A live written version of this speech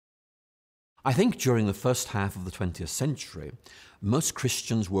I think during the first half of the 20th century, most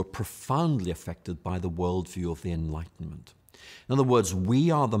Christians were profoundly affected by the worldview of the Enlightenment. In other words,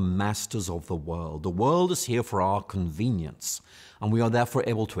 we are the masters of the world. The world is here for our convenience, and we are therefore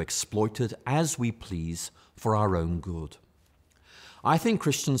able to exploit it as we please for our own good. I think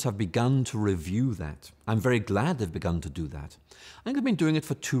Christians have begun to review that. I'm very glad they've begun to do that. I think they've been doing it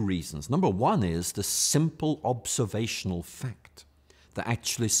for two reasons. Number one is the simple observational fact that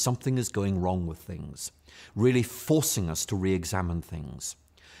actually something is going wrong with things, really forcing us to re-examine things.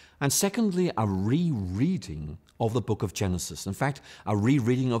 And secondly, a rereading of the book of Genesis. In fact, a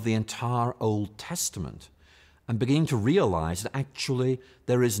rereading of the entire Old Testament, and beginning to realize that actually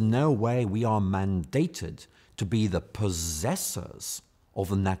there is no way we are mandated to be the possessors of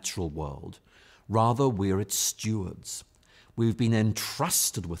the natural world. Rather, we're its stewards. We've been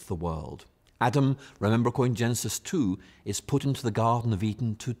entrusted with the world. Adam, remember according to Genesis 2, is put into the Garden of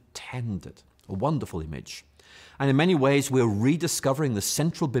Eden to tend it. A wonderful image. And in many ways, we're rediscovering the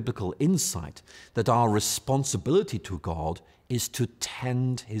central biblical insight that our responsibility to God is to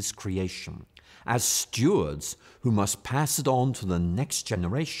tend His creation, as stewards who must pass it on to the next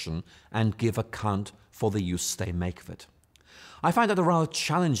generation and give account for the use they make of it. I find that a rather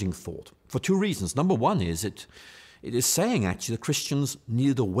challenging thought for two reasons. Number one is it is saying actually that Christians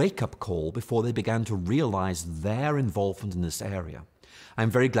needed a wake-up call before they began to realize their involvement in this area. I'm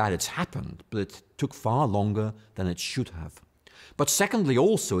very glad it's happened, but it took far longer than it should have. But secondly,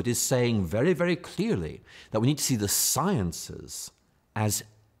 also, it is saying very, very clearly that we need to see the sciences as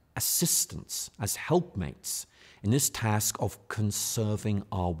assistants, as helpmates in this task of conserving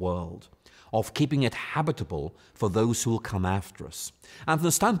our world, of keeping it habitable for those who will come after us. And from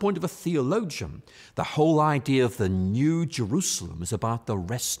the standpoint of a theologian, the whole idea of the New Jerusalem is about the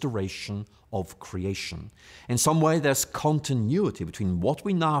restoration of creation. In some way, there's continuity between what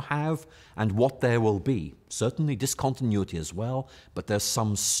we now have and what there will be. Certainly discontinuity as well, but there's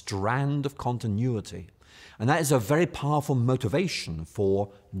some strand of continuity. And that is a very powerful motivation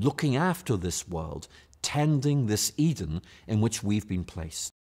for looking after this world, tending this Eden in which we've been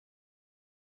placed.